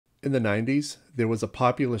In the 90s, there was a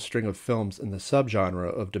popular string of films in the subgenre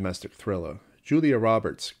of domestic thriller. Julia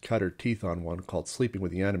Roberts cut her teeth on one called Sleeping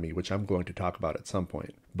with the Enemy, which I'm going to talk about at some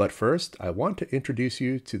point. But first, I want to introduce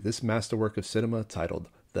you to this masterwork of cinema titled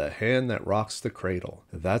The Hand That Rocks the Cradle.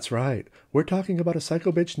 That's right, we're talking about a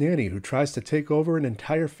psycho bitch nanny who tries to take over an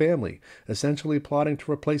entire family, essentially plotting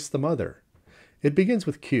to replace the mother. It begins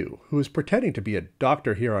with Q, who is pretending to be a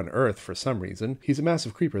doctor here on Earth for some reason. He's a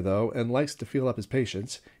massive creeper, though, and likes to feel up his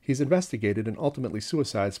patients. He's investigated and ultimately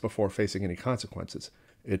suicides before facing any consequences.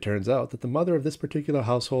 It turns out that the mother of this particular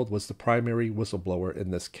household was the primary whistleblower in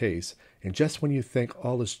this case, and just when you think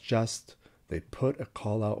all is just, they put a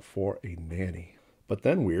call out for a nanny. But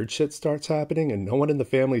then weird shit starts happening, and no one in the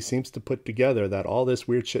family seems to put together that all this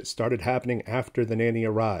weird shit started happening after the nanny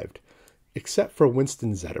arrived, except for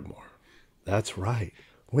Winston Zeddemore. That's right,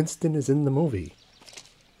 Winston is in the movie.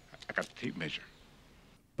 I got the tape measure.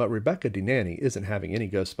 But Rebecca DeNanny isn't having any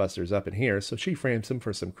Ghostbusters up in here, so she frames him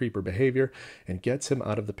for some creeper behavior and gets him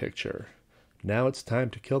out of the picture. Now it's time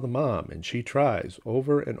to kill the mom, and she tries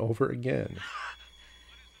over and over again.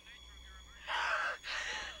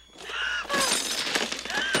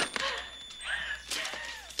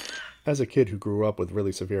 As a kid who grew up with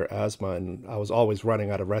really severe asthma and I was always running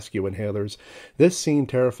out of rescue inhalers, this scene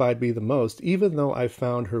terrified me the most. Even though I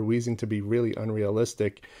found her wheezing to be really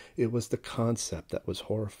unrealistic, it was the concept that was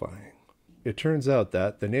horrifying. It turns out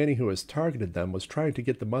that the nanny who has targeted them was trying to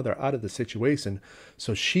get the mother out of the situation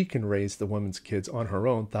so she can raise the woman's kids on her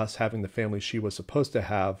own, thus having the family she was supposed to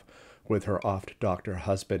have with her oft-doctor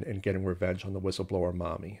husband and getting revenge on the whistleblower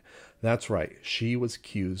mommy. That's right, she was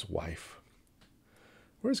Q's wife.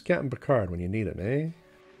 Where's Captain Picard when you need him,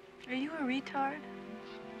 eh? Are you a retard?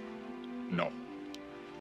 No.